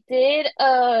I did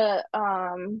a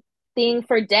thing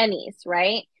for Denny's,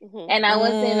 right? And I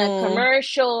was in a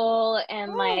commercial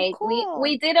and cool.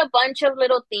 we did a bunch of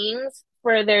little things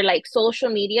for their like social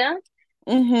media.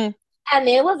 And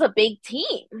it was a big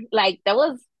team. Like there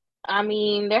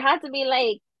had to be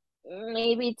like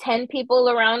maybe 10 people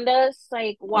around us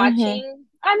like watching.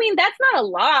 I mean, that's not a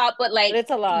lot, but like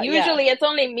it's a lot. Usually it's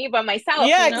only me by myself.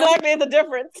 Yeah, exactly. The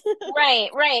difference. Right.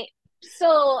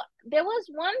 So there was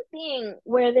one thing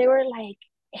where they were like,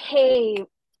 hey,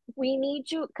 we need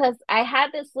you, because I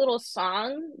had this little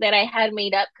song that I had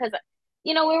made up because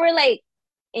we were like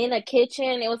in a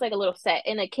kitchen. It was like a little set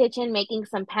in a kitchen making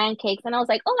some pancakes, and I was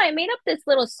like, oh, I made up this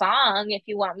little song if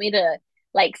you want me to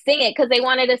like sing it, because they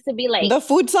wanted us to be like the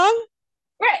food song,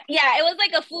 right? Yeah, it was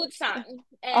like a food song.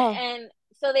 And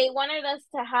so they wanted us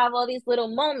to have all these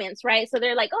little moments, right? So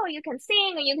they're like, oh, you can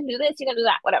sing or you can do this, you can do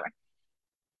that, whatever.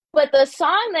 But the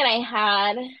song that I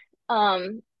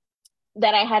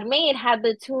had made had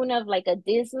the tune of like a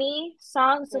Disney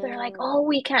song. So they're like, oh,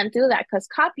 we can't do that because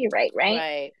copyright,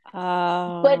 right?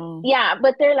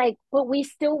 But they're like, but we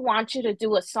still want you to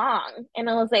do a song. And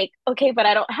I was like, okay, but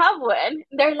I don't have one.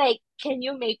 They're like, can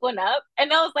you make one up?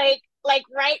 And I was like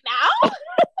right now?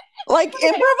 Like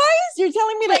improvise? You're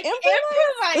telling me like, to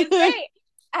improvise? Right?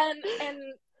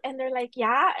 And they're like,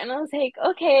 yeah. And I was like,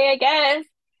 okay, I guess.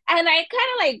 And I kind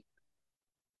of like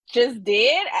just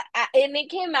did, and it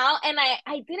came out, and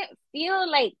I didn't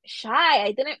feel like shy.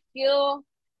 I didn't feel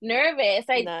nervous.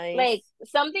 Like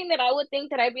something that I would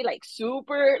think that I'd be like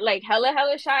super like hella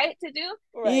shy to do.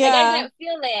 Right. Like I didn't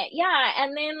feel it. Yeah.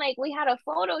 And then like we had a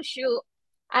photo shoot,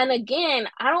 and again,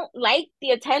 I don't like the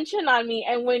attention on me.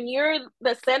 And when you're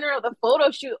the center of the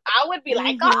photo shoot, I would be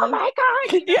like, oh my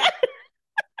God. Yeah.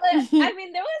 But I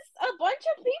mean, there was a bunch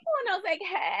of people, and I was like,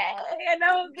 hey, and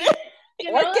I was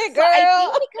work it, girl. I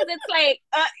think because it's like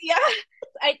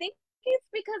I think it's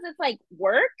because it's like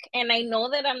work, and I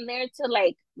know that I'm there to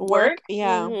like work.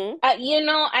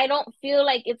 I don't feel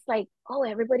like it's like, oh,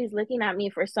 everybody's looking at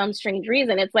me for some strange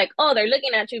reason. It's like, oh, they're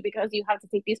looking at you because you have to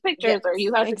take these pictures or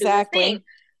you have to do this thing.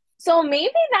 So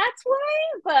maybe that's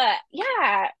why. But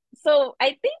yeah, so I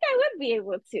think I would be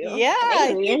able to. Yeah,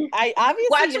 maybe. I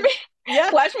obviously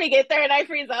watch me get there and I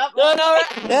freeze up. No,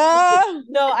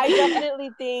 I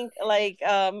definitely think like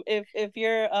if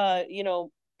your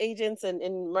agents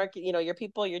and market, your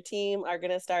people, your team are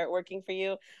gonna start working for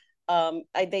you,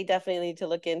 they definitely need to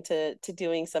look into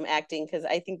doing some acting, because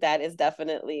I think that is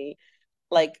definitely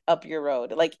like up your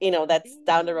road, like that's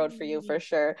down the road for you for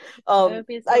sure.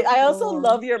 I also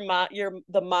love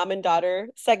the mom and daughter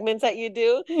segments that you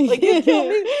do. Like you kill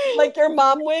me. Like your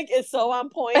mom wig is so on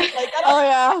point. Like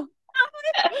I'm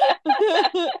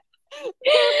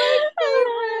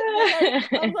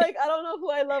like, I don't know who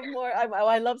I love more.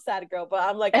 I love Sad Girl, but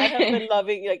I'm like, I have been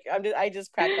loving, like, I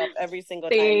just crack up every single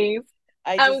time.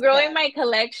 I'm growing my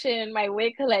collection, my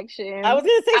wig collection. I was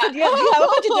gonna say, so do you have a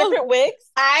bunch of different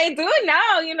wigs? I do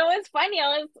now. It's funny.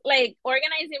 I was like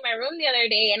organizing my room the other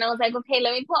day, and I was like, okay,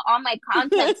 let me put all my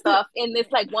content stuff in this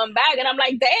like one bag, and I'm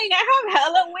like, dang, I have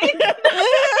hella wigs.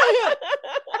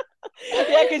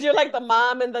 Yeah, because you're like the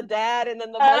mom and the dad and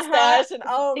then the Uh-huh. mustache and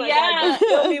oh my God, Yeah. don't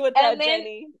kill me with that, And then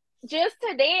Jenny. just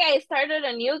today I started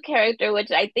a new character,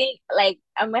 which I think like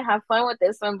I'm gonna have fun with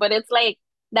this one, but it's like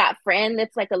that friend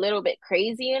that's like a little bit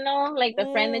crazy, you know, like the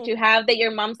friend that Mm. you have that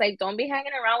your mom's like, don't be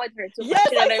hanging around with her too much,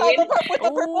 Yes, you know I what I saw mean? the with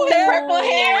the purple The hair. purple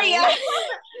hair, yeah.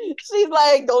 She's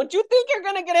like, don't you think you're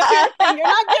gonna get a piercing? You're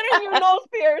not getting your nose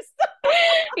pierced.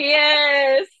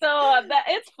 Yes, so that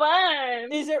it's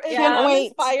fun. Is your Yeah. mom wait.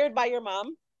 inspired by your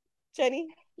mom, Jenny?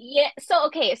 Yeah, so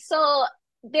okay, so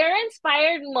they're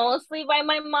inspired mostly by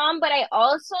my mom, but I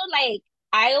also like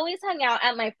I always hung out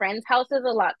at my friends' houses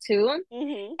a lot too.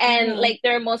 Mm-hmm. And Mhm. like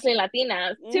they're mostly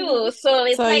Latinas Mm-hmm. too. So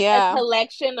it's So like a yeah,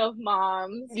 collection of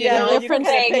moms, you Yeah, the know, that you can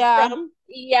because difference. kind of like pick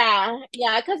Yeah. from.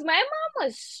 yeah, because my mom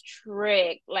was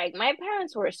strict. Like my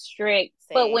parents were strict,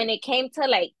 but when Same. it came to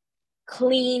like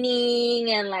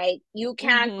cleaning and like you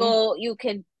can't Mhm. go, you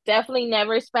can definitely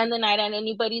never spend the night at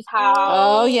anybody's Oh house.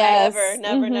 Mm, Like never, yes.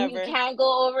 never, Mhm. you never. can't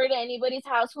go over to anybody's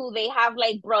house who they have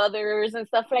like brothers and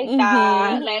stuff like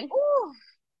that. Mhm. Like, Mm-hmm. ooh,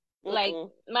 like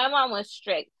Mm-mm. my mom was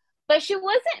strict, but she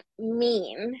wasn't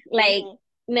mean, like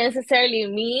Mm-hmm. necessarily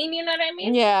mean, you know what I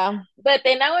mean? Yeah. But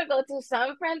then I would go to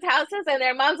some friends' houses and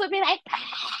their moms would be like,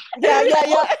 Yeah, yeah,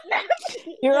 yeah.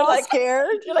 You're all like, scared.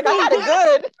 you're like, I had it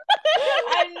good.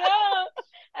 I know.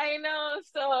 I know.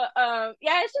 So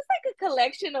yeah, it's just like a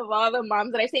collection of all the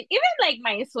moms that I've seen. Even like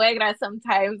my suegra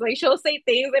sometimes. Like she'll say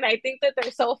things and I think that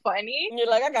they're so funny. And you're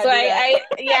like, I So gotta do that.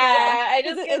 Yeah, I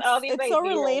because just get all these it's so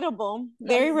ideas. relatable,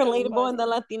 That's very so relatable in the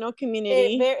funny. Latino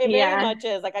community. It very Yeah. much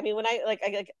is. Like, I mean, when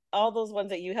like all those ones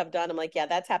that you have done, I'm like, yeah,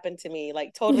 that's happened to me.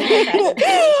 Like, totally has happened to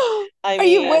me. I Or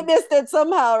you mean, witnessed it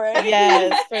somehow, right?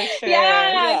 yes, for sure.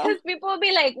 Yeah, Yeah. because people will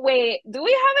be like, wait, do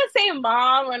we have the same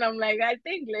mom? And I'm like, I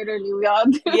think literally we all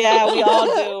do. Yeah, we all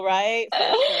do, right? For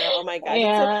sure. Oh my gosh.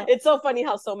 Yeah. It's so funny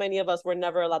how so many of us were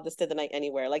never allowed to stay the night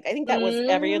anywhere. Like I think that was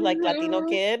every like Latino Mhm.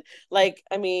 kid. Like,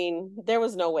 I mean, there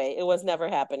was no way. It was never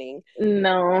happening.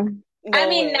 No. I No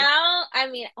mean, way. now,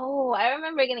 oh, I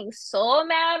remember getting so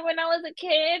mad when I was a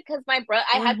kid because I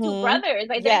had two Mhm. brothers.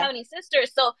 I didn't Yeah. have any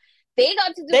sisters. So they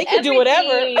got to do They could do whatever.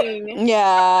 everything.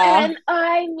 Yeah. And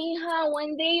mija,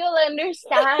 one day you'll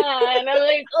understand. I'm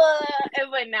like, ugh.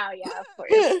 But now, yeah, of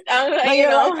course. I'm No, like,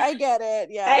 you're like, I get it.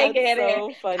 I Yeah. get That's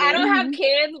it. so I don't funny. have Mhm.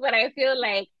 kids, but I feel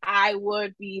like I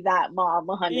would be that mom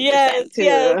 100% Yes,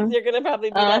 yes. too. You're gonna probably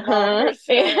be that mom Uh-huh. for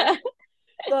sure. Yeah.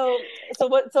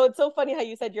 So it's so funny how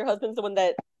you said your husband's the one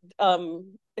that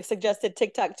suggested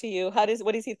TikTok to you.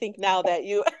 What does he think now that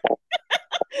you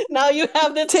now you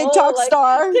have this whole TikTok like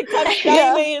star. TikTok star? Yeah.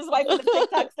 You made his wife into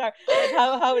TikTok star. Like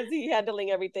how is he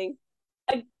handling everything?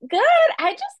 Good.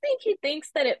 I just think he thinks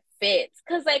that it fits.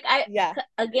 Cause like Yeah.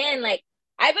 again, like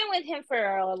I've been with him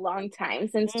for a long time,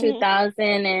 since Mm-hmm.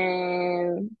 2000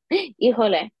 and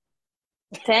híjole,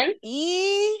 10?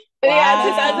 Yeah,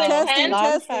 Wow. Testing, 2010. Long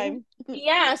testing. time.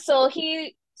 Yeah, so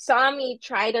he saw me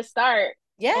try to start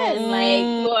Yes. and like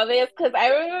Mm. do all this because I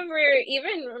remember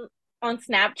even on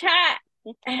Snapchat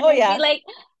and Oh I'd be yeah. like,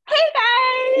 "Hey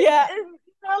guys," Yeah. and,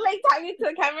 you know, like talking to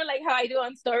the camera like how I do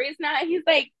on stories now. And he's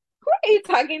like, "Who are you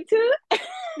talking to?"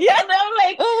 Yeah. And I'm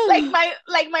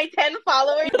like my 10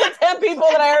 followers. The 10 people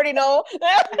that I already know.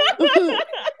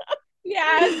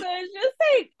 Yeah, so it's just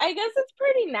like I guess it's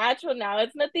pretty natural now.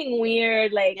 It's nothing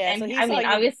weird. Like, Yeah, so and he I saw mean, you.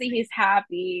 obviously he's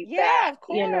happy Yeah, that of I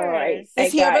course. Does I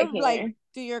he ever got like here.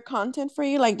 do your content for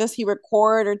you? Like, does he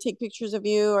record or take pictures of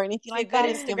you or anything Is he a like good that?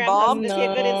 Is he Instagram husband? involved? Is he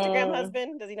a good Instagram No,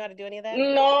 husband? Does he know how to do any of that?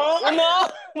 no, No,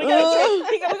 we gotta train.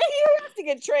 He has to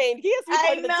get trained. He has to be part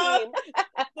I of the know. team.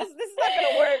 This is not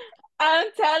gonna work. I'm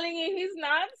telling you, he's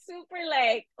not super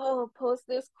like, oh, post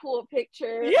this cool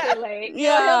picture. Yeah. So like, he'll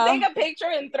Yeah. take a picture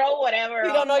and throw whatever.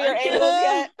 You don't know your onto it. angles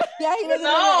yet. Yeah, he doesn't know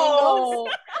your angles.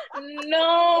 No.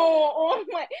 Oh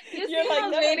my! You You're seen like,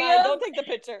 those never mind. videos? Don't take the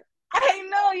picture. I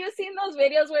know you've seen those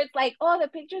videos where it's like, oh, the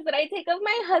pictures that I take of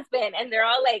my husband, and they're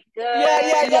all like good.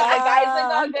 Yeah. The guys look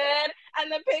Yeah. all good,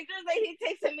 and the pictures that he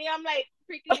takes of me, I'm like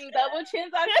freaking double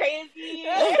chins all crazy.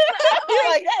 You're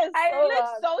like, that is I so look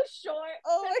wrong. so short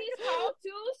Oh because my he's tall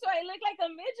too, so I look like a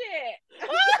midget.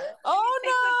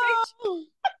 Oh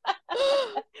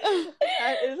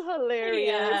That is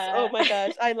hilarious. Oh Yeah. my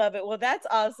gosh, I love it. Well, that's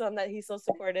awesome that he's so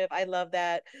supportive. I love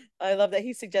that. I love that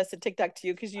he suggested TikTok to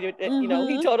you because you know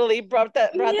he Mhm. totally brought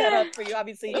that Yeah. up for you.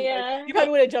 Obviously, Yeah. you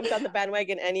probably would have jumped on the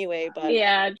bandwagon anyway. But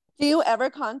Yeah. Do you ever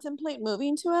contemplate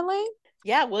moving to LA?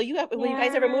 yeah, will you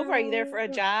guys ever move? Or are you there for a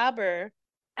job or?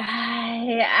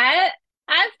 I've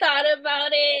thought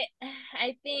about it.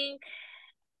 I think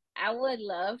I would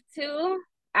love to.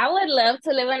 I would love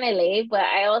to live in LA, but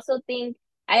I also think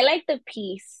I like the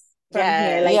peace. from Yes.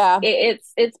 here. Like Yeah.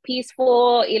 it's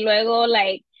peaceful. Y luego,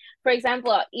 like, for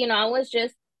example, you know, I was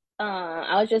just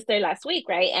there last week,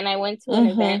 right? And I went to an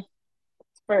event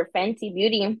for Fenty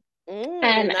Beauty,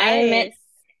 and I met. Nice.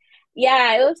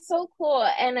 Yeah, it was so cool.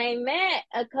 And I met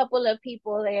a couple of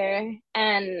people there.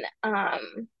 And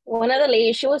one of the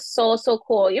ladies, she was so, so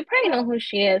cool. You probably know who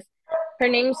she is. Her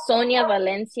name's Sonia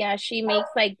Valencia. She makes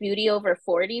like beauty over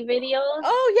 40 videos.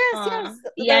 Oh,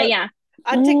 yes. Yeah.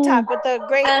 On TikTok with the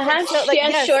great, She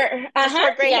has short,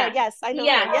 short gray hair. Yes, I know her.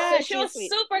 Yeah, so she was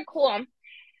super cool.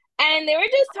 And they were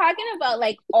just talking about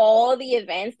like all the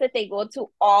events that they go to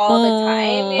all the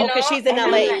time, you know? Because she's in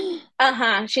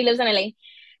LA. She lives in LA.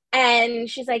 And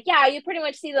she's like, yeah, you pretty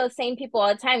much see those same people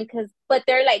all the time but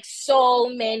they're like so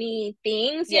many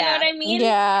things, you know what I mean?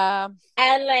 Yeah.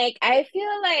 And like, I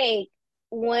feel like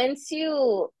once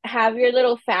you have your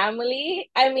little family,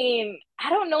 I mean, I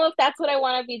don't know if that's what I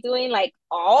want to be doing like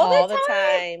all the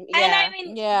time. Yeah. And I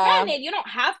mean, granted, you don't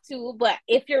have to, but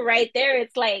if you're right there,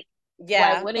 it's like,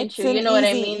 why wouldn't you? You know what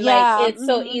I mean? Yeah. Like, it's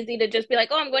so easy to just be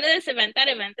like, oh, I'm going to this event, that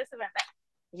event, this event, that.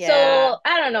 Yeah. So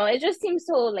I don't know. It just seems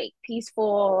so like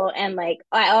peaceful, and like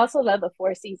I also love the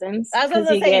Four Seasons. I was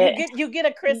gonna say you get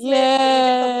a Christmas, you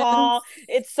get the fall.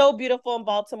 It's so beautiful in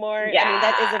Baltimore. Yeah. I mean,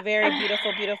 that is a very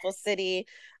beautiful, beautiful city.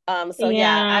 So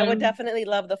yeah, I would definitely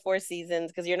love the Four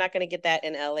Seasons because you're not gonna get that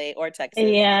in LA or Texas.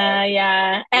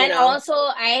 Yeah. And also,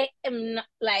 I am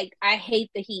like, I hate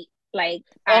the heat. Like,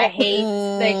 I hate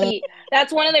the heat.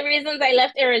 That's one of the reasons I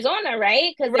left Arizona,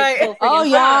 right? Because it's so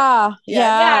freaking hot.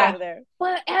 Yeah.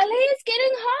 But LA is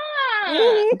getting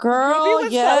hot. Girl,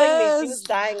 yes. She was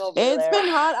dying over there. It's been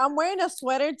hot. I'm wearing a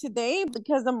sweater today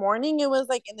because the morning it was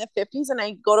like in the 50s, and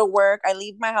I go to work. I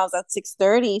leave my house at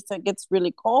 6:30, so it gets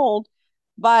really cold.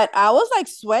 But I was like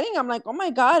sweating. I'm like, oh my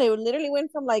God, it literally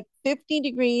went from like 50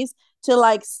 degrees to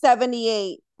like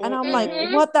 78. And I'm like,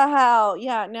 what the hell?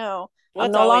 Yeah, no. Well,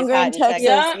 I'm no longer in Texas.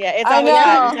 Yeah, it's always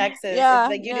hot in Texas. Yeah, it's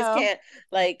like you just can't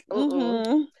like.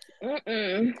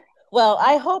 Well,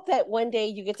 I hope that one day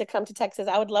you get to come to Texas.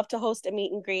 I would love to host a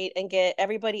meet and greet and get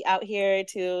everybody out here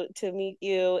to meet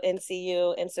you and see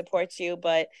you and support you.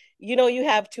 But you know, you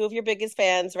have two of your biggest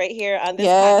fans right here on this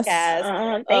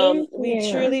podcast.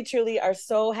 We truly, truly are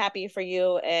so happy for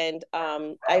you, and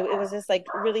it was just like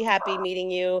really happy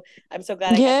meeting you. I'm so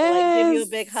glad I got to like give you a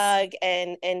big hug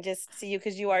and just see you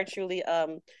because you are truly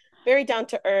very down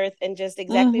to earth and just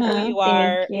exactly who you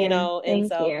are. You know, and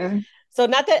So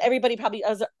not that everybody probably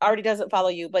already doesn't follow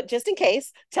you, but just in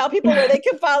case, tell people where they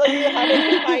can follow you, how they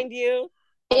can find you.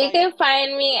 You can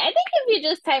find me, I think if you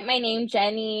just type my name,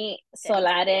 Jenny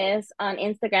Solares, on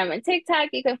Instagram and TikTok,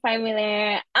 you can find me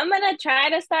there. I'm going to try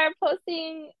to start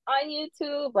posting on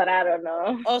YouTube, but I don't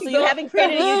know. Oh, so you haven't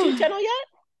created a YouTube channel yet?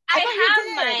 I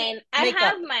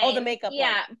have mine. Oh, the makeup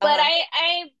one. But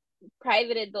I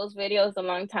privated those videos a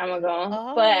long time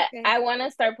ago, but I want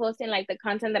to start posting like the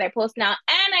content that I post now,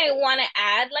 and I want to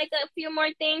add like a few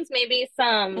more things, maybe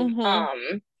some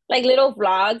like little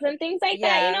vlogs and things like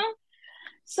that, you know.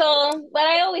 So, but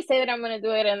I always say that I'm gonna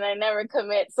do it, and I never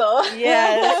commit. So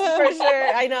yeah, for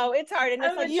sure. I know it's hard, and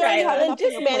it's like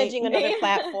just managing another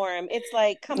platform. It's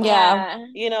like, come on,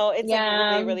 you know, it's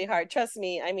like really, really hard. Trust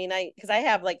me. I mean, because I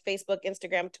have like Facebook,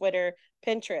 Instagram, Twitter,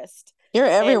 Pinterest. You're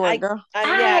everywhere, girl.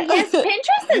 Yes,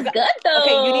 Pinterest is good though.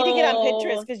 Okay, you need to get on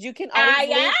Pinterest because you can always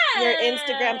link your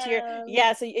Instagram to your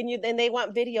and they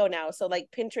want video now. So like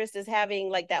Pinterest is having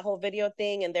like that whole video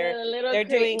thing, and they're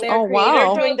doing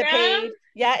the paid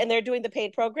and they're doing the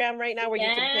paid program right now where you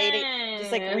can pay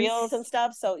just like reels and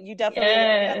stuff. So you definitely need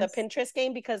to get on the Pinterest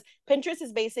game because Pinterest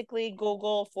is basically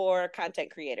Google for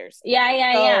content creators.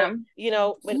 Yeah. You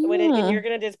know, when you're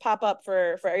gonna just pop up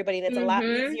for everybody, and it's a lot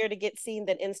easier to get seen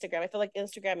than Instagram. I feel like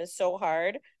Instagram is so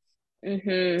hard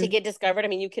to get discovered. I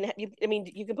mean, you can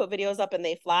put videos up and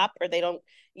they flop, or they don't,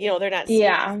 you know, they're not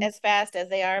seen as fast as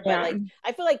they are. But like,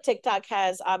 I feel like TikTok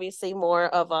has obviously more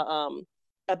of a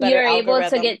better you're algorithm. Able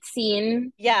to get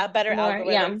seen. Yeah, a better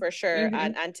algorithm for sure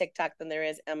on TikTok than there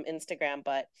is Instagram.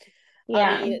 But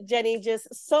Jenny,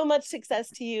 just so much success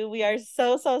to you. We are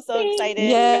so excited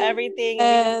for everything.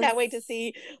 We can't wait to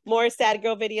see more Sad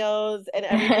Girl videos and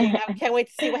everything. I can't wait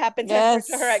to see what happens to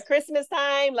her at Christmas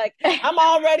time. Like, I'm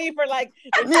all ready for like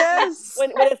when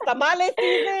it's tamale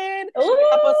season,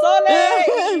 pozole,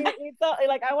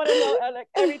 like I want to know like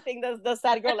everything. The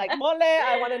Sad Girl, like mole,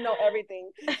 I want to know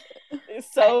everything.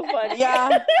 It's so funny.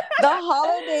 Yeah, the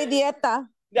holiday dieta.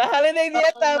 The holiday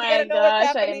dieta. Oh my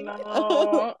gosh, I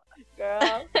know.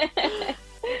 Girl.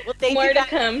 Well, more to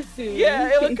come soon. Yeah,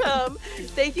 it will come.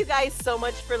 Thank you guys so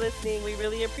much for listening. We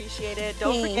really appreciate it.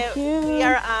 Don't forget, we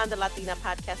are on the Latina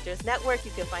Podcasters Network.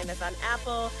 You can find us on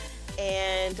Apple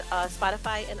and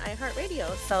Spotify and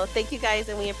iHeartRadio. So thank you guys,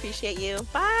 and we appreciate you.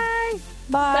 Bye.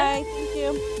 Bye. Thank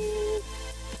you.